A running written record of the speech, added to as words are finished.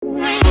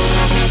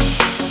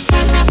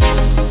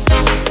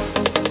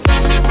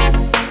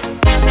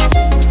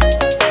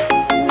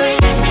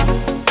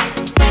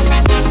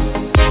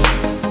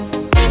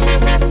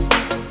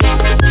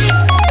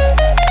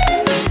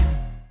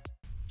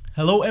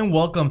and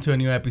welcome to a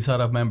new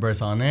episode of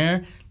Members on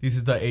Air. This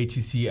is the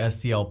HEC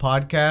STL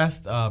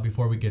podcast.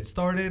 Before we get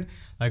started,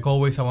 like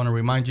always, I want to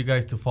remind you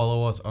guys to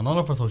follow us on all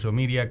of our social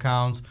media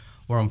accounts.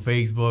 We're on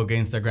Facebook,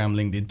 Instagram,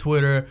 LinkedIn,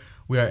 Twitter.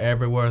 We are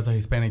everywhere as the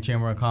Hispanic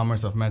Chamber of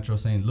Commerce of Metro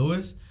St.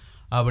 Louis.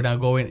 We're now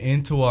going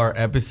into our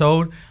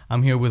episode.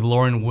 I'm here with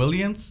Loren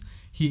Williams.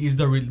 He is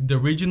the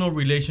Regional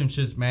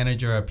Relationships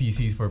Manager at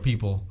PCS For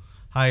People.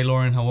 Hi,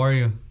 Loren. How are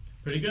you?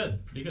 Pretty good.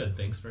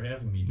 Thanks for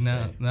having me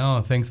today.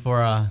 No. Thanks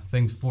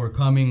for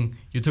coming.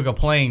 You took a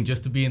plane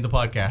just to be in the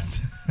podcast.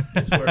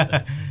 It's worth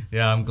it.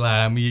 Yeah, I'm glad.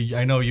 I mean,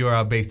 I know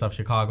you're based off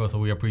Chicago, so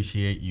we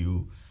appreciate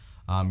you.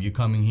 You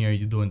coming here,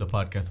 you doing the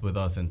podcast with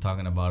us and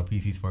talking about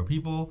PCS For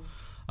People.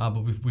 But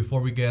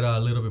before we get a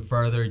little bit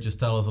further, just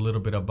tell us a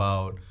little bit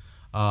about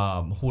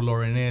who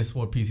Loren is,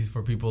 what PCS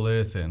For People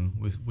is, and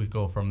we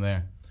go from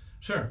there.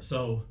 Sure.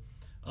 So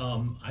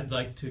I'd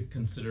like to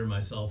consider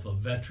myself a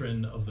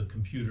veteran of the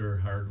computer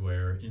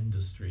hardware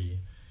industry.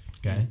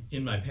 Okay.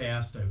 In my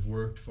past, I've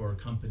worked for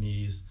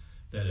companies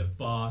that have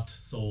bought,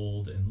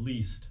 sold, and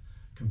leased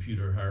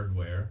computer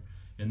hardware.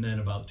 And then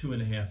about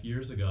 2.5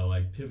 years ago,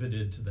 I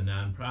pivoted to the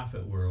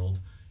nonprofit world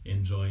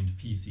and joined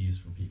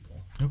PCS For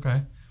People.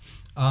 Okay.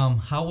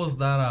 How was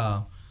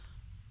that?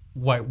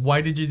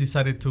 Why did you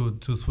decide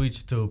to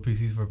switch to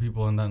PCS For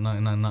People in that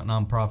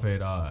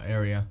nonprofit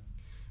area?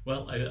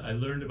 Well, I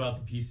learned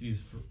about the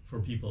PCS for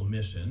People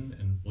mission,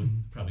 and we'll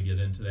probably get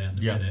into that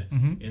in a minute.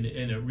 Mm-hmm. And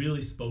it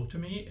really spoke to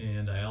me,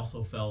 and I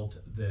also felt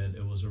that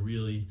it was a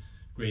really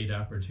great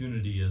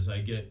opportunity as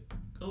I get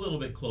a little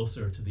bit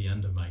closer to the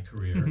end of my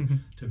career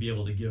to be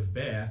able to give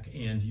back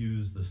and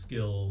use the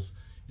skills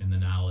and the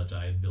knowledge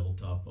I had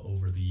built up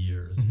over the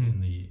years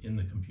in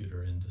the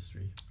computer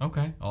industry.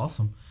 Okay,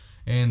 awesome.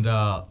 And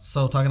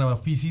so talking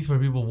about PCS For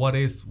People, what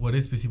is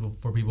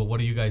PCS For People? What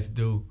do you guys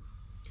do?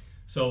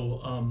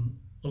 So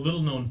a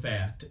little known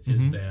fact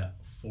is that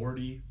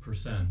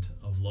 40%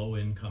 of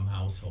low-income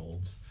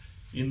households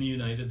in the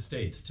United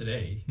States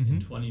today, in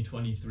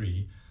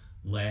 2023,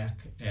 lack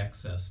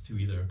access to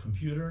either a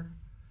computer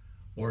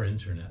or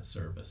internet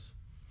service.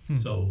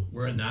 So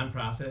we're a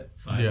nonprofit,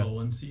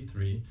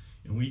 501c3,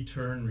 and we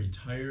turn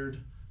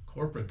retired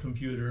corporate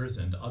computers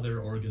and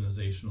other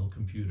organizational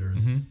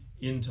computers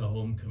into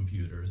home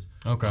computers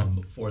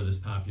for this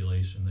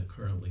population that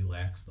currently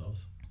lacks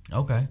those.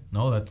 Okay.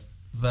 No,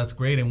 that's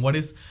great. And what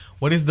is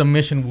the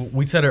mission?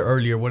 We said it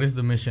earlier. What is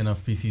the mission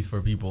of PCS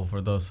For People for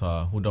those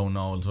who don't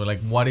know? So, like,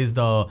 what is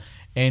the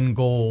end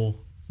goal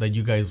that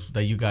you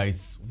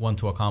guys want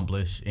to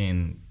accomplish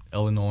in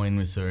Illinois, in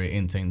Missouri,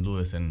 in St.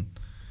 Louis, and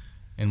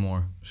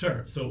more?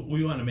 Sure. So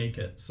we want to make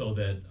it so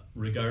that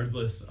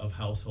regardless of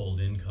household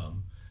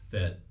income,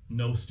 that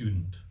no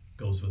student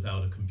goes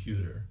without a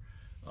computer.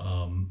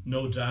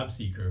 No job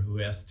seeker who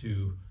has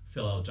to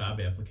fill out job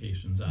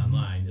applications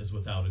online is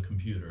without a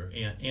computer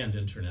and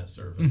internet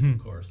service, of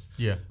course.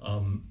 Yeah.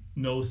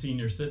 No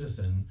senior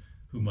citizen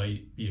who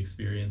might be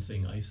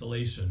experiencing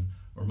isolation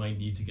or might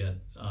need to get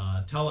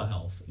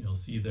telehealth,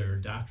 see their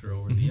doctor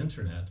over the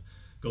internet,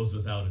 goes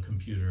without a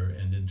computer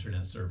and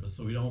internet service.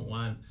 So we don't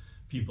want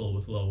people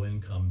with low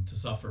income to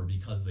suffer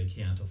because they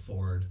can't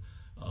afford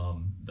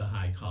the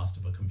high cost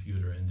of a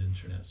computer and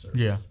internet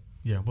service.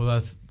 Yeah.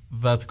 Well,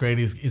 that's great.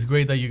 It's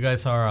great that you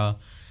guys are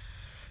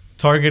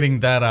targeting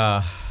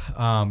that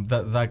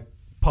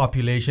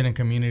population and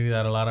community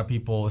that a lot of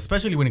people,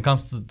 especially when it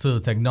comes to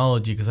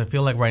technology, because I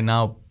feel like right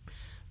now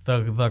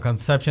the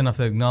conception of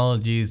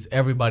technology is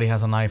everybody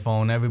has an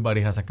iPhone,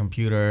 everybody has a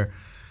computer,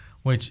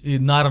 which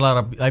not a lot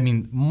of,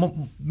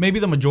 maybe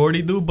the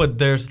majority do, but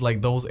there's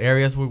like those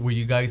areas where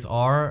you guys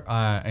are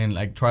and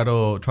like try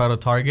to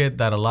target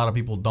that a lot of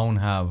people don't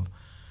have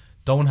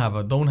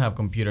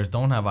computers,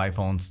 don't have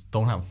iPhones,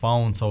 don't have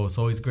phones. So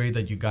it's great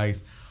that you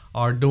guys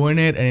are doing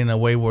it and in a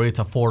way where it's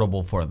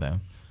affordable for them.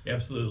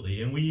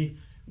 Absolutely. And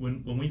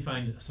when we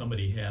find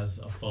somebody has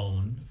a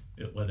phone,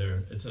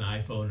 whether it's an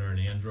iPhone or an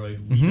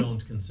Android, we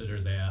don't consider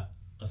that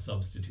a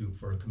substitute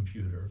for a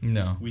computer.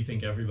 No. We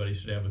think everybody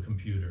should have a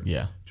computer.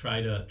 Yeah.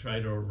 Try to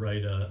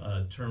write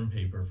a term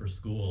paper for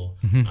school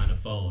on a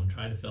phone.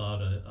 Try to fill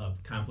out a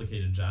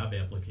complicated job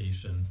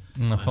application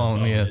on a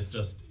phone. Yes.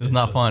 It's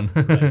not fun.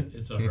 Right,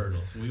 it's a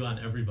hurdle. So we want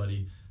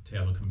everybody to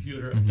have a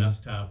computer, a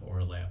desktop, or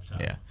a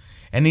laptop. Yeah.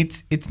 And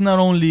it's not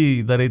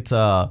only that it's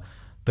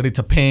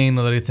a pain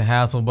or that it's a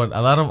hassle, but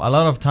a lot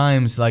of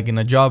times, like in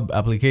a job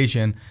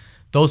application,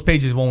 those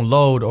pages won't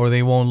load or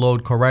they won't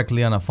load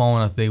correctly on a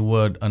phone as they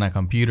would on a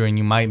computer, and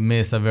you might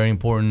miss a very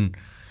important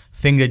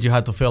thing that you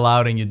had to fill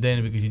out and you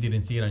didn't because you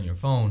didn't see it on your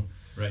phone.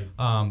 Right.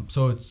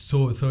 So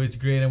it's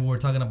great, and we're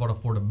talking about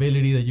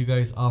affordability that you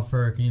guys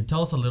offer. Can you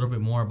tell us a little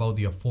bit more about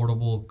the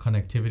Affordable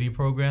Connectivity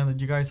Program that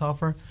you guys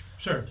offer?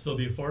 Sure. So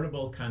the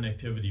Affordable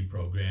Connectivity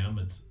Program,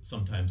 it's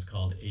sometimes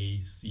called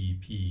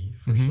ACP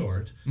for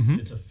short.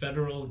 It's a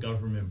federal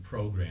government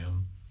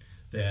program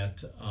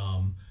that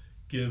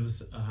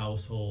gives a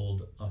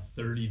household a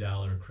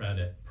 $30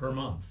 credit per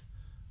month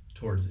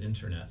towards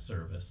internet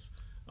service.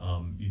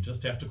 You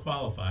just have to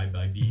qualify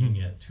by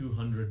being at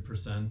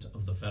 200%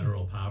 of the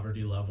federal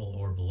poverty level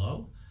or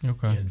below,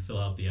 and fill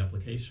out the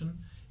application,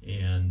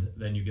 and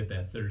then you get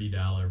that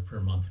 $30 per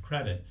month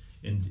credit.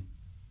 And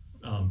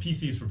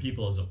PCs for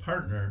People is a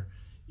partner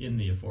in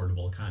the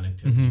Affordable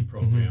Connectivity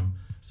Program,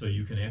 so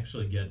you can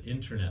actually get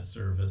internet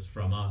service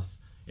from us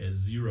at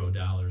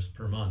 $0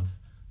 per month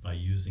by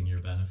using your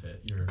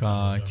benefit, your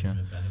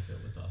government benefit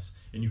with us.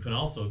 And you can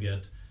also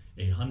get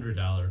a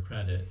 $100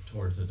 credit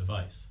towards a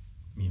device,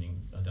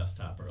 meaning a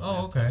desktop or a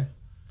laptop. Okay.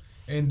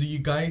 And do you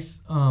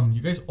guys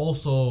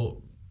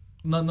also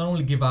not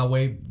only give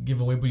away,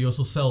 but you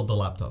also sell the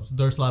laptops?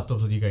 There's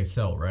laptops that you guys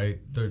sell, right?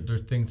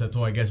 There's things that,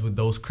 so I guess with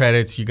those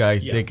credits, you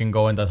guys, they can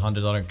go in that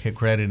 $100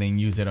 credit and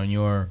use it on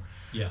your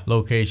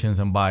locations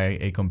and buy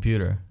a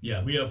computer.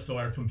 Yeah, we have, so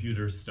our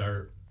computers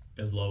start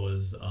as low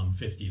as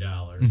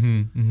 $50,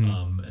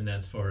 and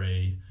that's for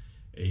a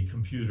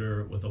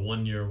computer with a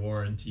 1-year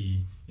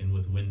warranty and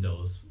with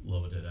Windows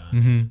loaded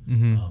on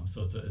it.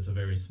 So it's a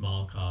very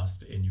small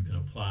cost, and you can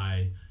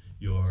apply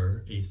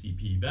your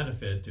ACP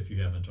benefit, if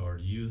you haven't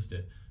already used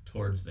it,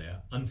 towards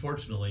that.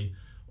 Unfortunately,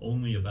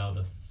 only about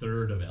a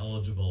third of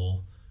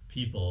eligible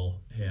people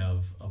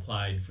have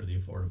applied for the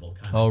Affordable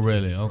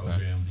Connectivity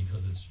Program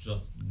because it's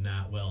just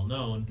not well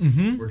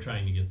known. We're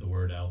trying to get the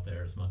word out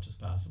there as much as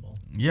possible.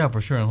 Yeah, for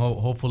sure, and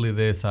hopefully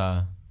this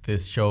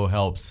show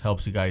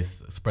helps you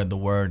guys spread the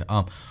word.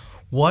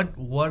 What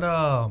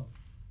are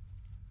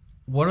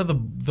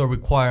the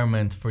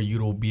requirements for you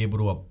to be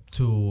able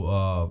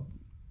to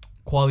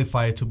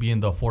qualify to be in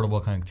the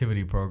Affordable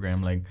Connectivity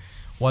Program? Like,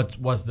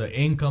 what's the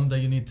income that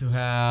you need to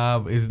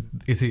have? Is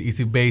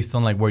it based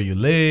on like where you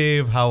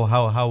live?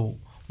 How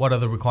what are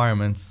the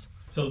requirements?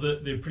 So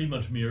they pretty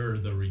much mirror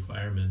the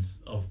requirements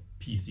of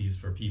PCs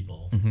for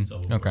People.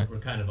 So we're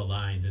kind of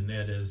aligned, and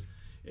that is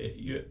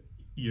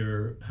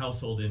your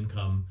household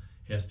income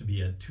has to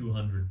be at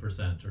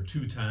 200% or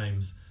 2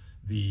 times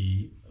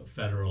the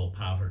federal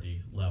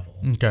poverty level.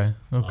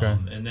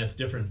 And that's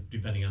different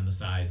depending on the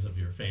size of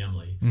your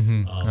family.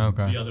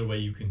 The other way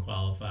you can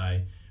qualify,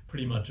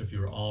 pretty much if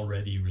you're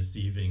already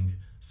receiving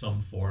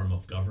some form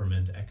of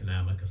government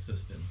economic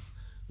assistance,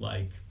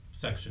 like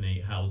Section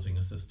 8 housing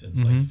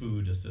assistance, like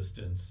food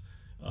assistance,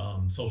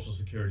 Social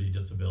Security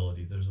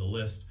disability. There's a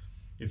list.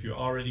 If you're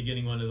already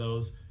getting one of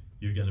those,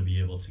 you're going to be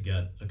able to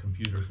get a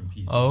computer from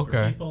PCs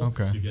for People.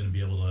 You're going to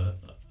be able to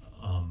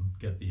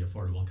get the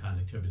Affordable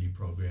Connectivity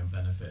Program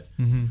benefit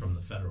from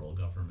the federal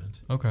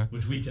government,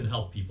 which we can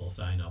help people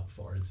sign up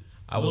for. It's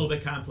a little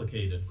bit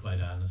complicated,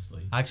 quite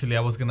honestly. Actually, I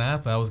was going to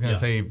ask that. I was going to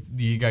say,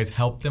 do you guys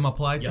help them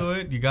apply to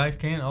it? You guys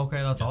can?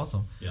 Okay, that's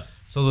awesome. Yes.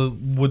 So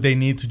would they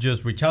need to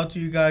just reach out to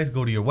you guys,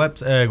 go to your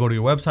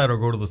website, or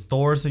go to the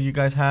stores that you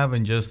guys have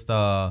and just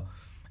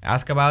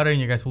ask about it,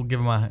 and you guys will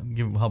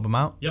help them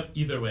out? Yep.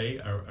 Either way,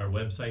 our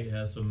website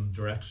has some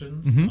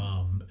directions,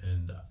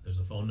 and there's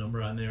a phone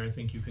number on there I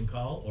think you can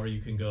call, or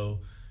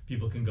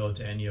people can go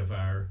to any of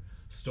our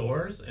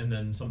stores, and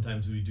then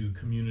sometimes we do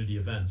community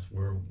events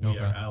where we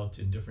are out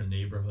in different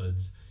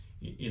neighborhoods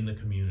in the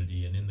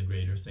community and in the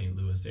greater St.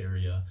 Louis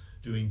area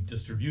doing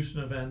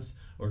distribution events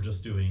or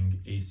just doing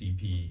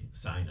ACP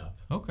sign up.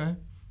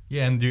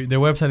 Yeah, and their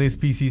website is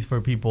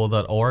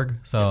PCsForPeople.org,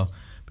 so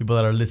people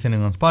that are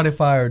listening on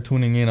Spotify or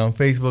tuning in on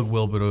Facebook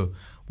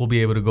will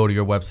be able to go to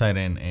your website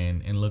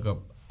and look up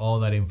all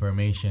that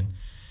information.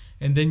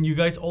 And then you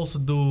guys also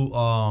do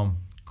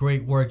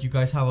great work. You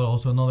guys have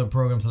also another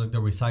program, so like the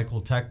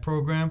Recycle Tech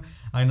program.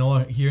 I know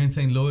here in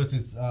St. Louis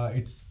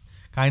it's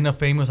kind of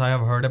famous. I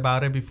have heard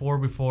about it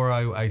before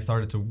I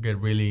started to get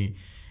really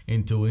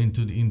into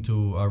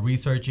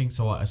researching.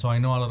 So I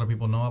know a lot of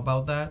people know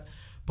about that.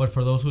 But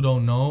for those who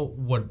don't know,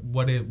 what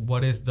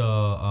is the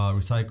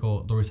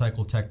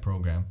Recycle Tech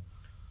program?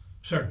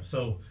 Sure.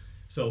 So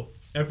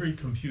every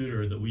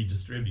computer that we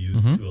distribute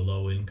to a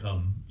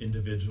low-income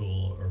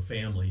individual or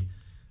family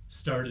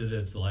started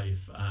its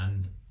life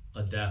on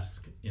a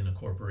desk in a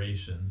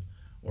corporation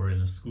or in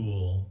a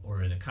school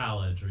or in a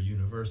college or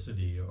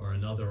university or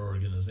another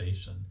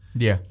organization.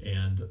 Yeah.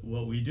 And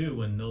what we do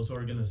when those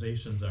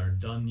organizations are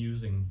done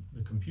using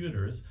the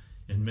computers,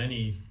 and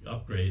many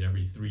upgrade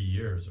every 3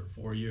 years or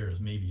 4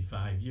 years, maybe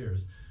 5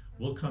 years,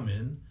 we'll come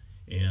in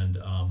and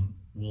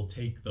we'll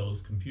take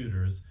those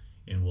computers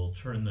and we'll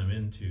turn them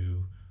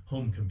into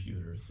home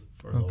computers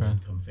for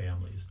low-income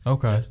families.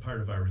 That's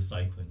part of our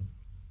recycling.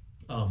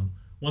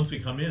 Once we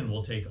come in,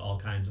 we'll take all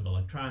kinds of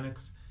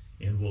electronics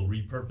and we'll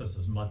repurpose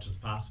as much as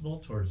possible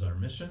towards our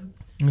mission.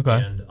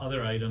 And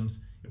other items,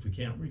 if we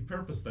can't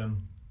repurpose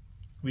them,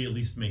 we at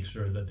least make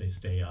sure that they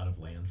stay out of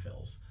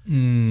landfills.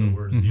 So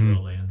we're zero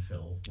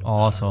landfill.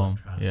 Awesome.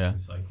 Yeah.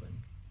 Recycling.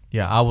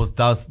 Yeah,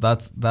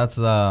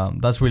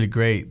 that's really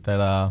great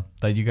that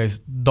you guys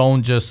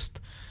don't just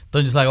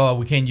like, oh,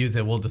 we can't use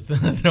it, we'll just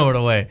throw it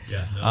away.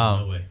 Yeah,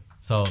 no way.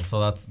 So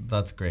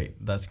that's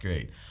great. That's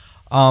great.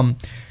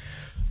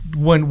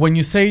 when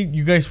you say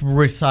you guys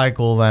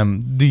recycle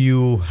them, do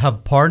you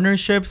have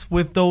partnerships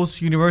with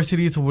those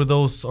universities or with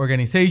those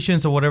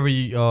organizations or whatever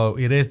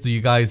it is? Do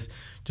you guys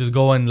just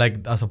go and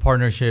like as a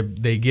partnership,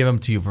 they give them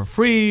to you for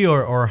free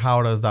or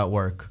how does that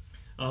work?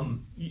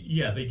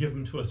 Yeah, they give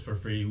them to us for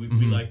free. We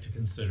like to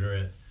consider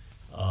it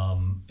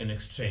an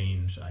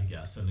exchange, I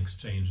guess, an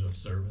exchange of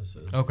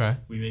services. Okay.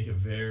 We make it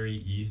very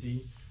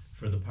easy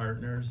for the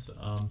partners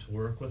to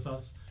work with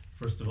us.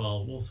 First of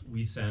all,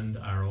 we send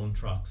our own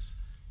trucks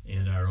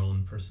and our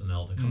own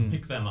personnel to come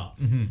pick them up.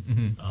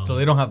 So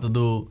they don't have to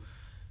do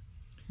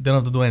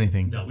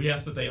anything. No, we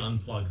ask that they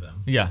unplug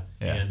them. Yeah.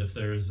 And if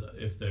there's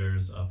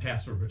a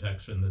password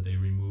protection, that they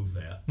remove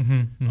that.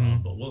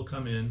 But we'll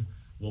come in,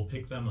 we'll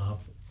pick them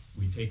up,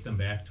 we take them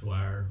back to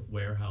our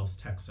warehouse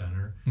tech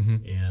center,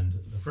 and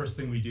the first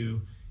thing we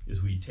do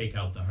is we take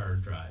out the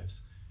hard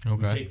drives.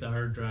 Okay. We take the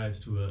hard drives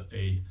to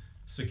a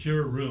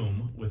secure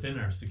room within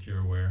our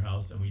secure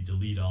warehouse, and we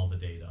delete all the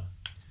data.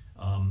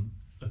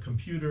 A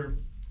computer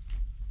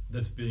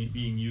that's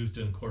being used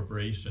in a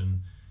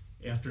corporation,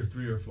 after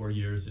 3 or 4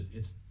 years,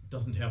 it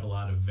doesn't have a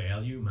lot of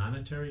value,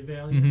 monetary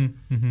value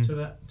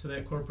to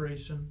that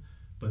corporation,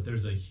 but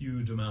there's a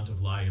huge amount of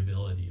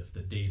liability if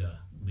the data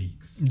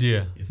leaks.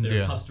 Yeah. If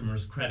their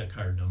customers' credit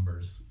card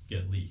numbers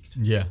get leaked.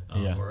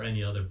 Or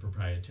any other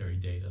proprietary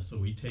data. So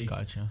we take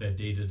that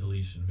data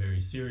deletion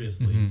very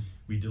seriously.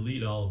 We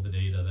delete all of the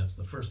data. That's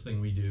the first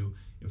thing we do.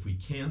 If we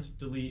can't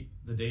delete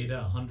the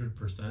data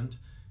 100%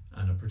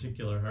 on a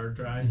particular hard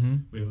drive,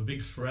 we have a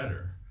big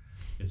shredder.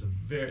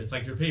 It's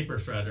like your paper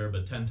shredder,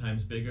 but 10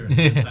 times bigger and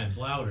 10 times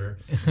louder.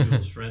 We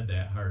will shred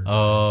that hard drive.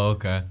 Oh,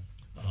 okay.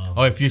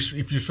 If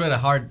you shred a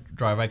hard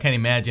drive, I can't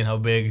imagine how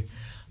big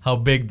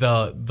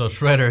the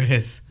shredder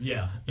is.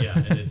 Yeah,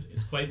 and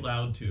it's quite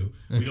loud too.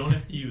 We don't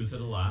have to use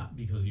it a lot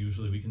because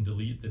usually we can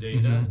delete the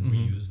data and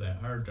reuse that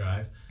hard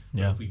drive.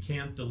 But if we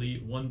can't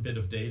delete one bit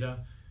of data,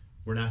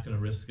 we're not going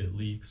to risk it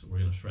leaks. We're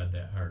going to shred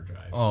that hard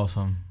drive.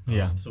 Awesome.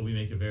 Yeah. So we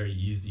make it very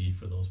easy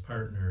for those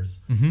partners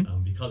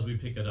because we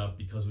pick it up,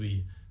 because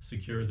we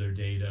secure their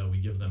data. We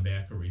give them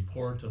back a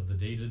report of the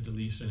data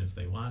deletion if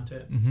they want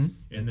it,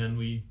 and then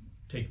we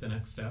take the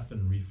next step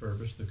and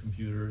refurbish the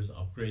computers,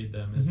 upgrade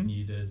them as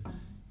needed,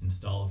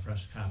 install a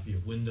fresh copy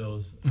of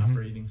Windows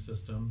operating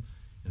system,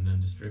 and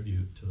then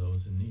distribute to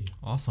those in need.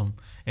 Awesome.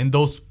 And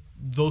those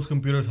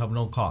computers have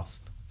no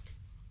cost.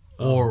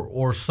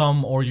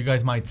 Or you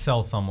guys might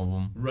sell some of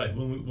them. Right.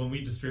 When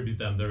we distribute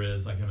them, there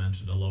is, like I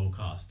mentioned, a low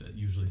cost.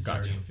 Usually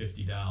starting at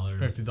 $50.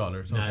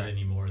 $50. Not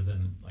any more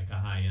than like a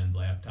high-end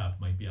laptop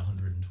might be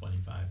 $125.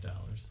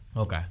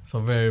 Okay. So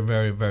very,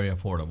 very, very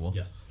affordable.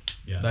 Yes.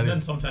 Yeah. And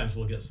then sometimes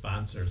we'll get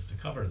sponsors to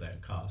cover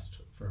that cost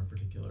for a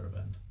particular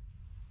event.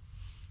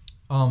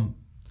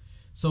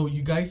 So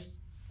you guys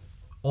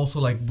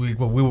also, like we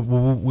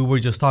were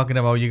just talking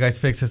about, you guys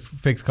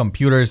fix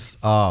computers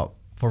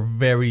for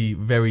very,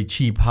 very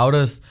cheap. How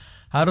does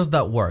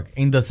that work?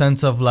 In the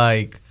sense of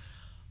like,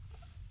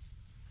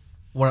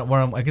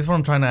 I guess what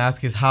I'm trying to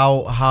ask is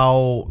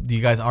how you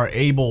guys are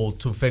able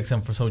to fix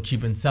them for so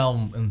cheap and sell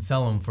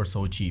them for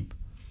so cheap?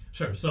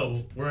 Sure.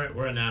 So we're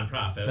a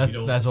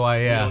nonprofit. That's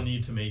why. Yeah. We don't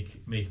need to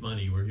make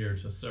money. We're here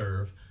to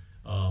serve.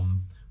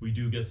 We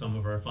do get some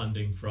of our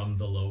funding from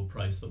the low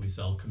price that we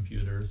sell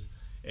computers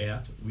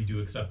at. We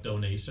do accept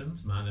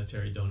donations,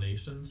 monetary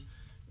donations.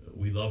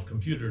 We love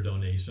computer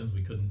donations.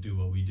 We couldn't do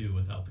what we do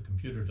without the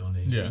computer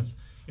donations.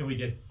 And we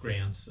get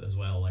grants as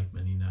well, like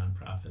many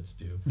nonprofits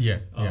do.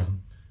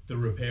 The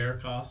repair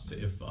costs,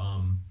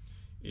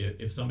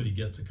 if somebody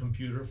gets a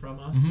computer from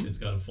us, it's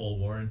got a full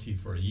warranty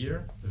for a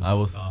year. There's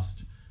no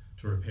cost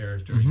to repair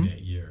it during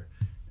that year.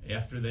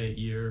 After that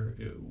year,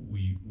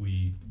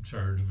 we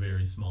charge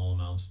very small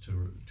amounts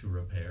to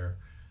repair,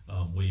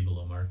 way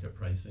below market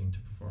pricing to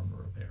perform a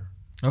repair.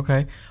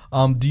 Okay.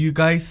 Do you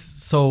guys?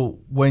 So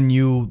when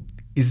you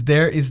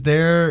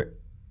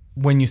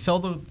when you sell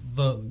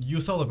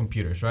the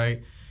computers,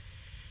 right?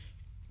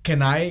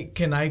 Can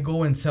I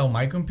go and sell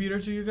my computer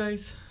to you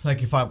guys?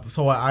 Like if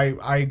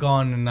I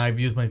gone and I've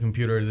used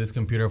this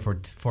computer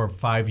for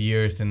 5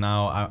 years, and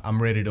now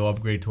I'm ready to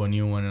upgrade to a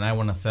new one, and I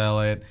want to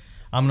sell it.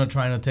 I'm not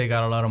trying to take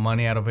out a lot of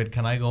money out of it.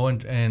 Can I go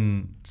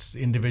and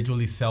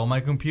individually sell my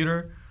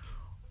computer?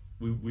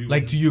 We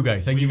like to you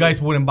guys. Like you guys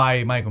wouldn't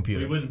buy my computer.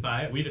 We wouldn't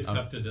buy it. We'd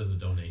accept it as a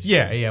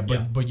donation.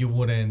 But you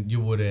wouldn't.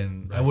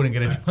 Right, I wouldn't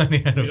get any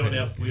money out of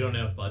it. We don't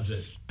have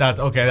budget. That's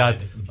okay.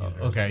 That's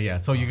okay. Yeah.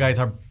 So you guys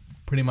are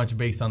pretty much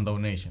based on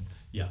donations.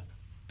 Yeah.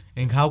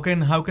 And how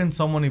can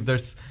someone, if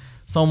there's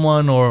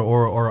someone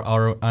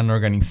or an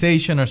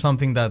organization or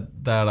something that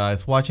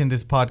is watching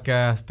this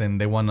podcast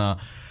and they wanna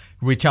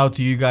reach out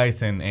to you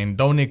guys and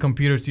donate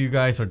computers to you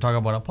guys or talk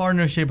about a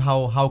partnership,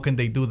 how can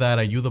they do that?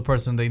 Are you the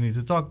person they need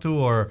to talk to,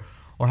 or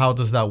how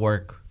does that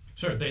work?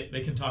 Sure,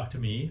 they can talk to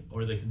me,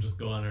 or they can just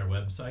go on our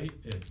website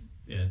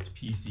at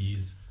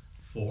PCS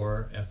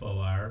For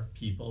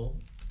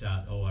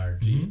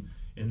People.org,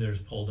 and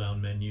there's pull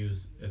down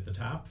menus at the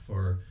top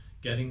for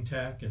getting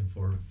tech and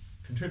for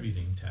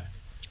contributing tech.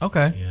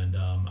 Okay. And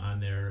on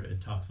there it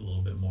talks a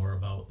little bit more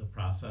about the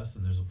process,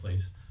 and there's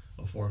a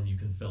a form you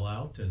can fill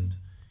out, and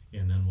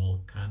then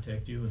we'll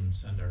contact you and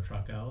send our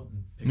truck out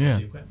and pick up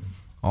the equipment.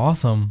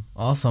 Awesome.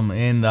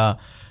 And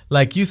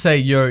like you say,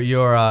 you're a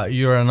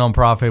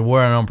nonprofit.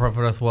 We're a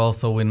nonprofit as well,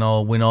 so we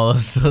know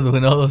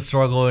the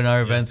struggle in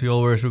our events. We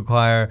always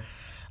require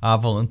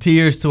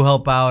volunteers to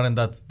help out, and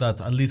that's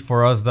at least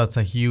for us. That's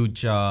a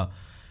huge.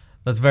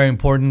 That's very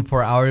important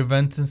for our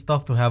events and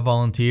stuff to have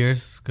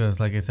volunteers,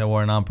 because like I said,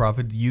 we're a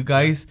nonprofit. Do you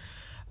guys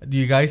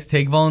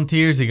take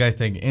volunteers? Do you guys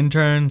take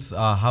interns?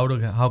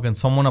 How can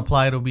someone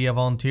apply to be a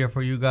volunteer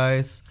for you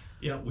guys?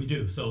 Yeah, we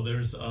do. So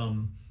there's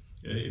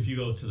if you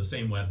go to the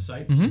same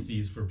website,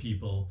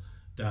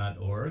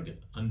 PCSforPeople.org,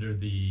 under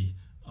the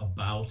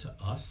About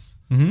Us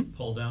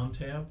pull down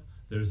tab,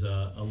 there's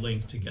a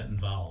link to get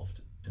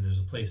involved, and there's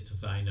a place to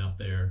sign up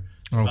there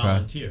to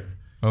volunteer.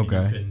 Okay.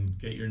 And you can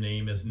get your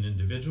name as an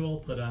individual,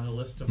 put on a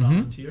list to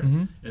volunteer,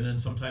 and then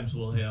sometimes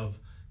we'll have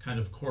kind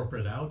of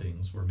corporate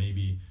outings where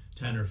maybe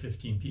 10 or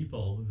 15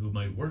 people who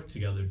might work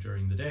together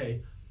during the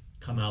day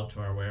come out to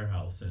our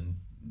warehouse and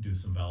do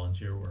some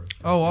volunteer work.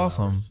 Oh,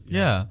 awesome.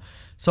 Yeah.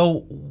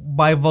 So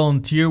by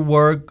volunteer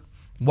work,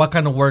 what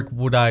kind of work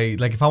would I,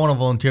 like if I want to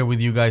volunteer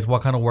with you guys,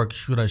 what kind of work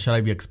should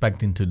I be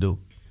expecting to do?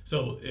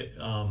 So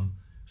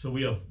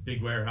we have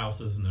big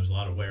warehouses, and there's a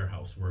lot of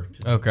warehouse work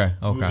to do. Okay.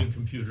 Moving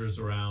computers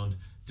around,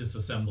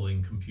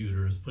 disassembling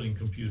computers, putting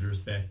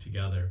computers back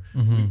together.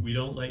 We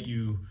don't let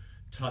you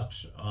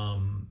touch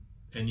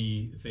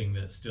anything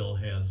that still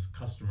has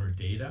customer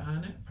data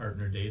on it,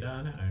 partner data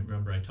on it. I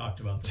remember I talked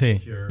about the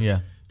secure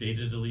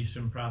data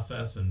deletion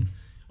process, and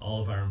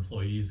all of our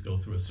employees go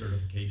through a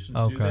certification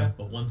to do that.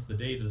 But once the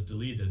data is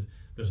deleted,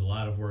 there's a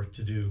lot of work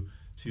to do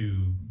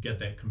to get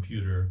that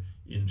computer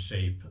in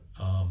shape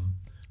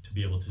to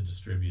be able to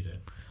distribute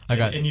it.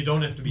 And you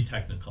don't have to be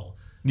technical.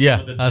 Yeah,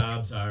 some of the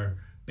jobs are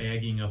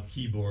bagging up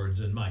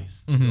keyboards and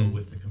mice to go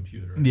with the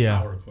computer,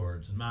 power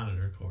cords and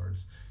monitor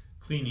cords,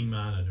 cleaning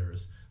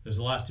monitors. There's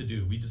a lot to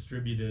do. We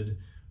distributed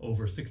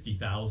over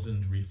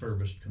 60,000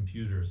 refurbished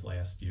computers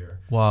last year.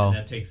 Wow. And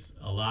that takes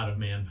a lot of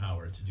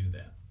manpower to do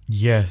that.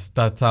 Yes,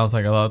 that sounds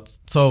like a lot.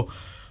 So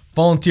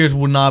volunteers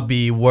would not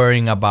be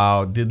worrying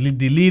about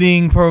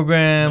deleting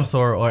programs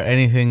or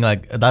anything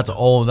like that's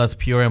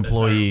pure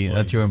employee.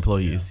 That's your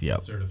employees. Yeah,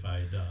 yep.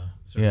 Certified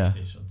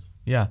certifications.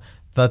 Yeah.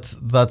 That's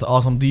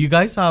awesome. Do you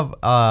guys have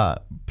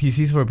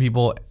PCs for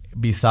People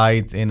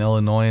besides in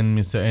Illinois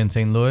and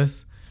St.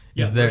 Louis?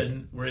 Yeah,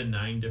 we're in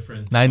 9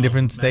 different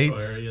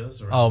states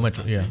areas.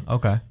 Metro. Yeah.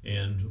 Okay.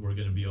 And we're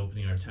going to be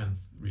opening our 10th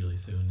really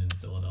soon in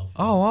Philadelphia.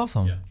 Oh,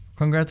 awesome! Yeah.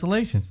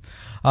 Congratulations.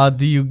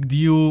 Do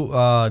you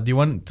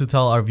want to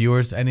tell our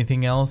viewers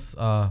anything else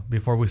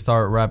before we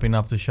start wrapping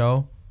up the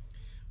show?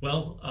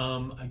 Well,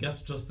 I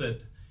guess just that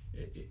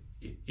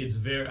it's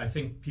very. I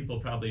think people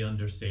probably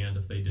understand,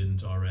 if they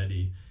didn't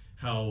already,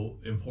 how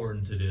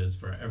important it is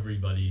for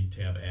everybody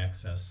to have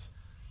access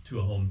to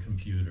a home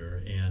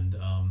computer, and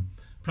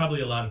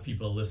probably a lot of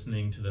people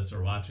listening to this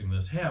or watching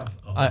this have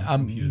a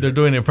home computer. They're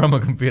doing it from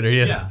a computer,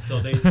 yes. Yeah,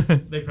 so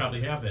they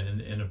probably have it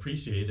and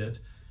appreciate it.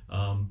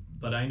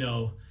 But I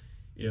know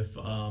if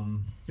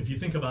you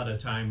think about a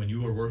time when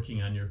you were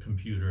working on your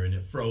computer and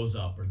it froze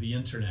up or the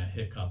internet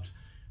hiccuped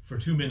for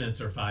 2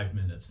 minutes or 5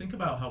 minutes, think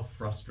about how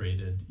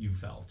frustrated you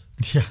felt.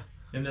 Yeah.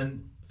 And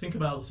then think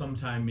about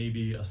sometime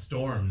maybe a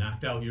storm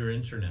knocked out your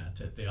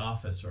internet at the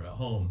office or at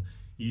home.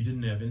 You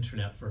didn't have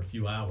internet for a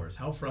few hours.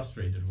 How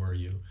frustrated were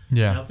you?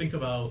 Yeah. Now think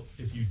about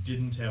if you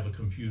didn't have a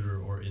computer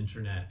or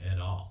internet at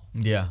all.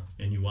 Yeah.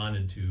 And you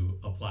wanted to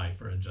apply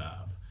for a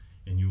job,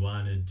 and you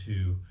wanted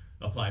to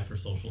apply for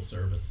social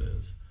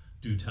services,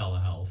 do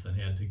telehealth, and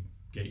had to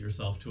get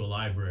yourself to a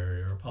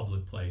library or a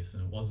public place,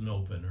 and it wasn't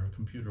open or a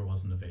computer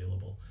wasn't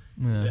available.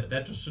 Yeah.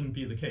 That just shouldn't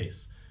be the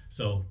case.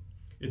 So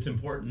it's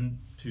important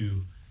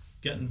to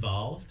get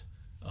involved.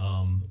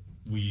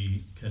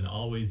 We can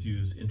always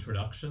use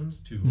introductions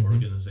to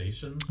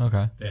organizations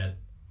that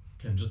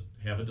can just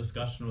have a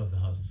discussion with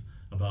us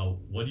about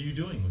what are you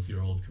doing with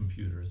your old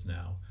computers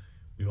now.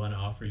 We want to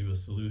offer you a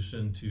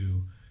solution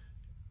to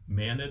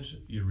manage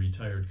your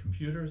retired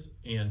computers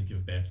and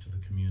give back to the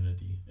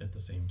community at the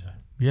same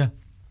time. Yeah,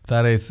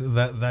 that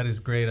is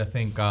great. I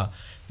think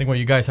what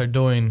you guys are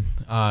doing,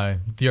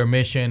 your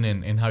mission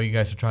and how you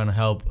guys are trying to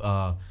help,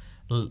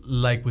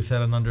 like we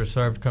said, an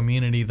underserved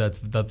community.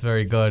 That's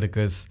very good,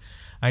 because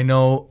I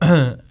know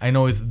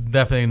it's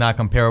definitely not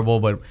comparable,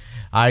 but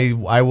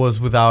I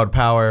was without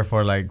power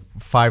for like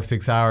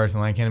 5-6 hours,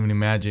 and I can't even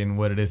imagine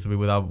what it is to be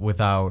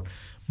without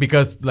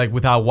because like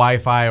without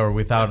Wi-Fi or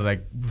without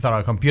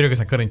a computer,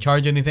 because I couldn't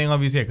charge anything.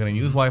 Obviously, I couldn't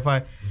use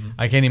Wi-Fi.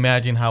 I can't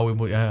imagine how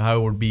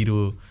it would be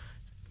to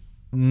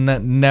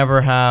never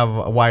have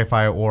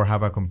Wi-Fi or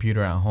have a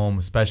computer at home,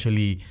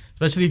 especially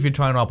if you're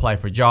trying to apply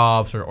for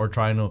jobs or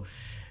trying to.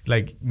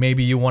 Like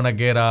maybe you want to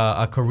get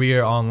a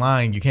career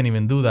online, you can't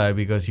even do that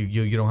because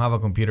you don't have a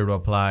computer to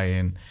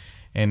apply,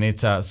 and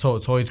it's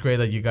so it's great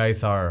that you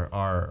guys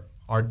are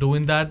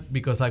doing that,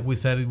 because like we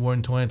said, we're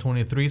in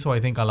 2023, so I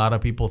think a lot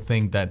of people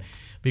think that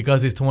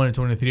because it's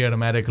 2023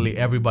 automatically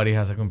everybody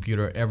has a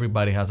computer,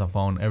 everybody has a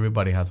phone,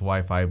 everybody has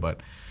Wi-Fi,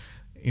 but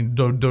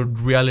the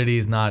reality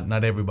is not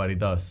everybody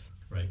does.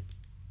 Right.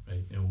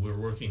 And we're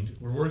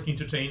working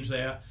to change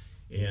that,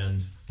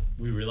 and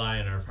we rely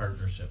on our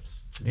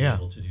partnerships to be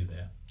able to do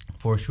that.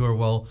 For sure.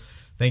 Well,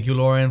 thank you,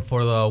 Loren,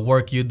 for the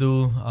work you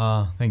do.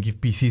 Thank you,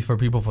 PCs for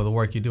People, for the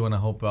work you do, and I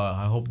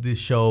hope this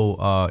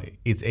show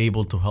is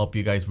able to help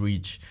you guys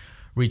reach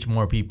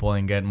more people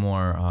and get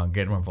more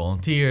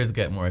volunteers,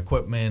 get more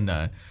equipment,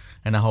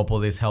 and I hope all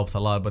this helps a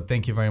lot. But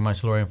thank you very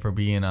much, Loren, for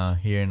being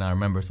here in our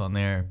Members on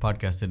Air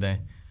podcast today.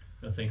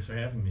 Well, thanks for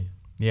having me.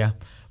 Yeah,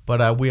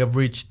 but we have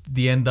reached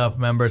the end of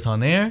Members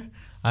on Air.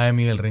 I am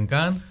Miguel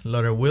Rincan,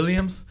 Loren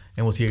Williams,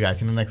 and we'll see you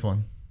guys in the next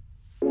one.